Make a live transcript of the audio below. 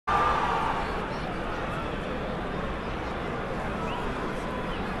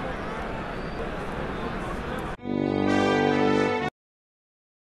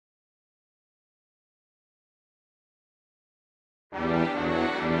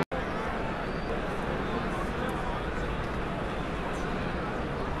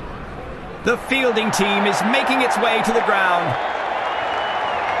The fielding team is making its way to the ground.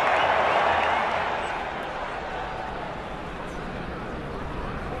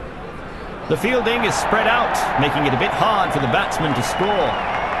 The fielding is spread out, making it a bit hard for the batsman to score.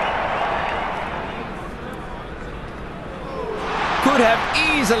 Could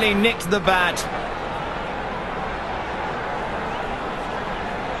have easily nicked the bat.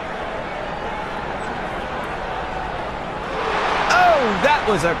 Oh, that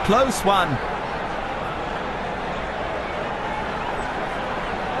was a close one.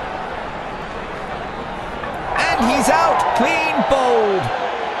 And he's out, clean bowled.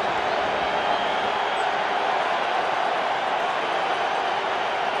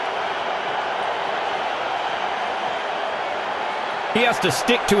 He has to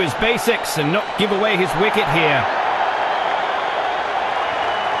stick to his basics and not give away his wicket here.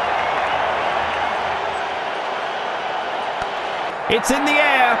 It's in the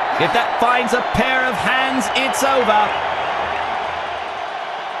air. If that finds a pair of hands, it's over.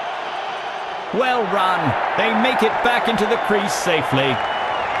 Well run. They make it back into the crease safely.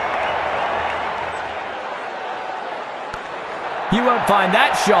 You won't find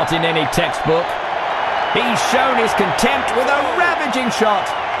that shot in any textbook. He's shown his contempt with a ravaging shot.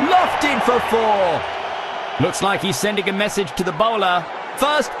 Lofted for 4. Looks like he's sending a message to the bowler.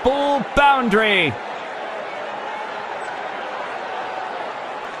 First ball boundary.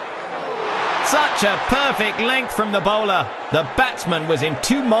 Such a perfect length from the bowler. The batsman was in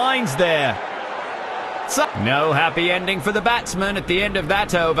two minds there. No happy ending for the batsman at the end of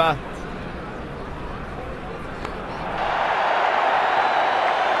that over.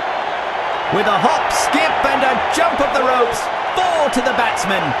 With a hop, skip and a jump up the ropes. 4 to the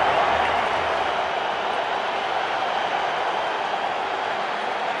batsman.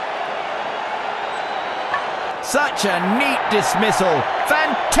 Such a neat dismissal.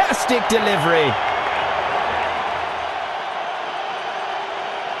 Fantastic delivery.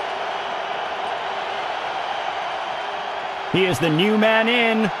 He is the new man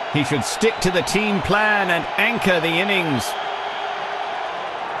in. He should stick to the team plan and anchor the innings.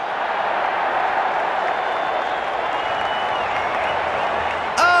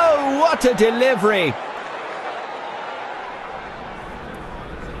 What a delivery!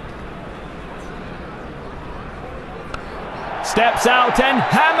 Steps out and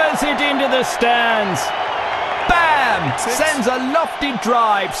hammers it into the stands. Bam! Sends a lofty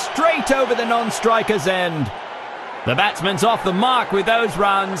drive straight over the non-striker's end. The batsman's off the mark with those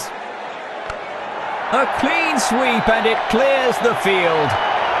runs. A clean sweep and it clears the field.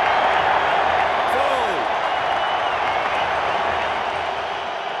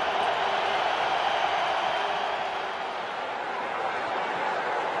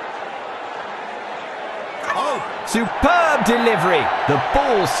 Superb delivery. The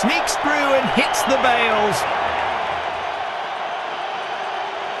ball sneaks through and hits the bails.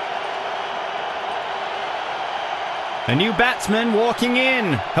 A new batsman walking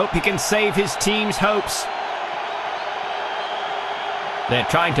in. Hope he can save his team's hopes. They're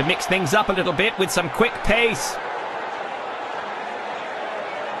trying to mix things up a little bit with some quick pace.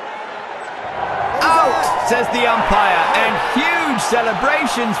 Out, says the umpire, and huge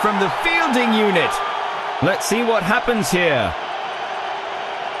celebrations from the fielding unit. Let's see what happens here.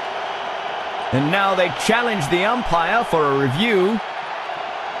 And now they challenge the umpire for a review.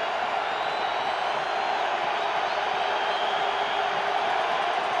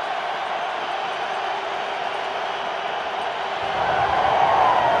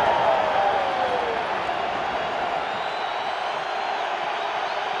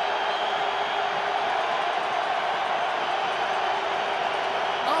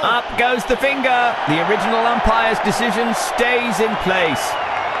 Up goes the finger. The original umpire's decision stays in place.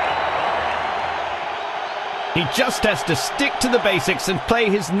 He just has to stick to the basics and play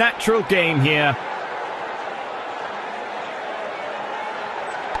his natural game here.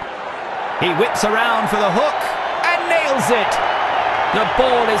 He whips around for the hook and nails it. The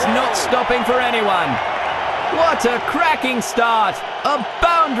ball is not stopping for anyone. What a cracking start. A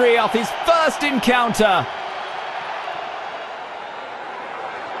boundary off his first encounter.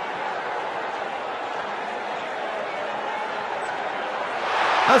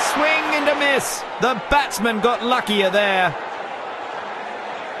 A swing and a miss. The batsman got luckier there.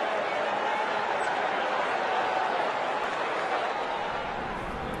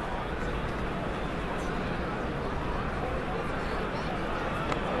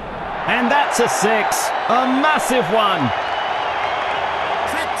 And that's a 6. A massive one.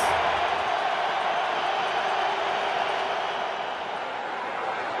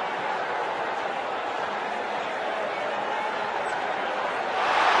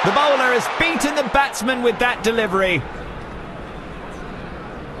 The bowler has beaten the batsman with that delivery.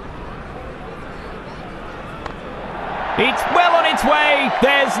 It's well on its way.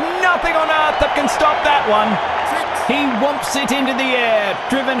 There's nothing on earth that can stop that one. He whomps it into the air,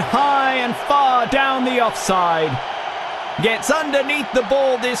 driven high and far down the offside. Gets underneath the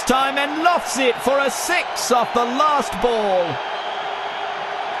ball this time and lofts it for a 6 off the last ball.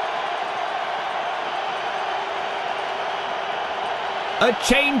 A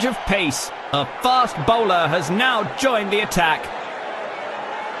change of pace. A fast bowler has now joined the attack.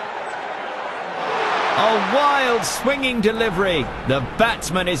 A wild swinging delivery. The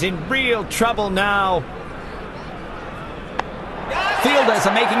batsman is in real trouble now. Fielders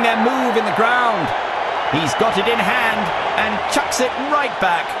are making their move in the ground. He's got it in hand and chucks it right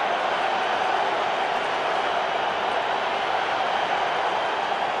back.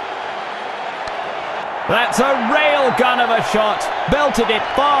 That's a railgun of a shot. Belted it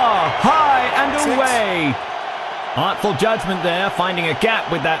far, high and away. Artful judgment there, finding a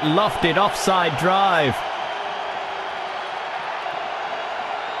gap with that lofted offside drive.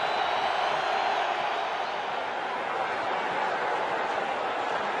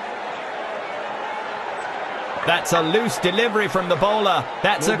 That's a loose delivery from the bowler.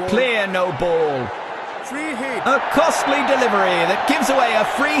 That's a clear no ball. Free hit. A costly delivery that gives away a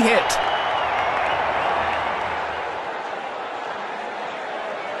free hit.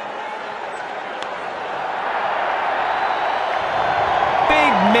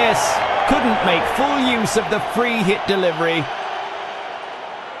 Big miss. Couldn't make full use of the free hit delivery.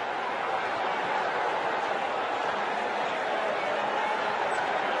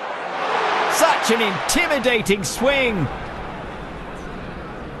 Such an intimidating swing.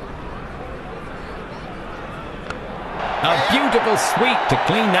 A beautiful sweep to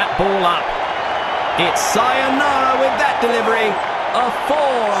clean that ball up. It's sayonara with that delivery. A 4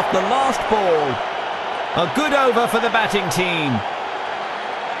 off the last ball. A good over for the batting team.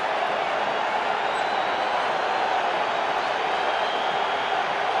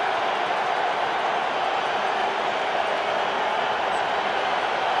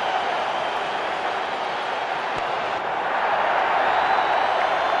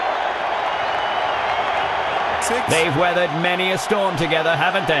 They've weathered many a storm together,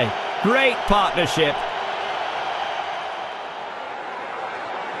 haven't they? Great partnership.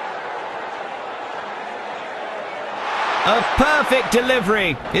 A perfect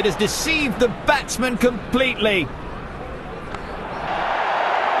delivery. It has deceived the batsman completely.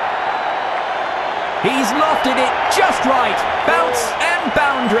 He's lofted it just right. Bounce and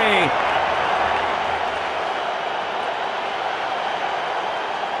boundary.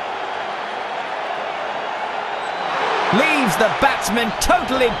 Leaves the batsman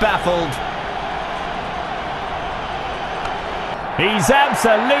totally baffled. He's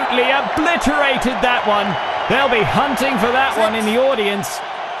absolutely obliterated that one. They'll be hunting for that one in the audience.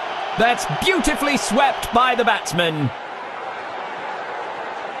 That's beautifully swept by the batsman.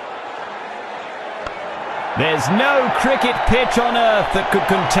 There's no cricket pitch on earth that could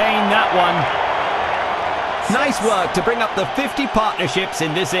contain that one. Nice work to bring up the 50 partnerships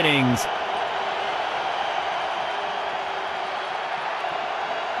in this innings.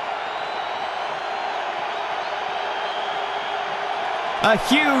 A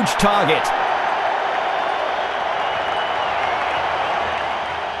huge target.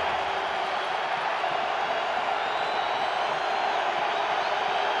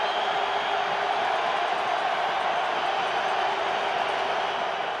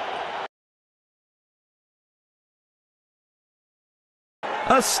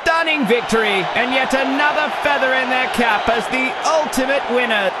 A stunning victory, and yet another feather in their cap as the ultimate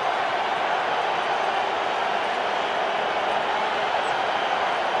winner.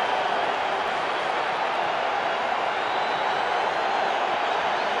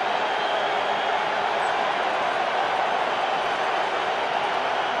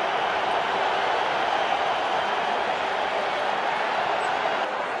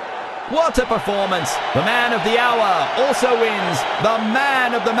 What a performance! The man of the hour also wins the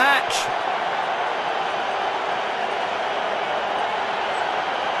man of the match.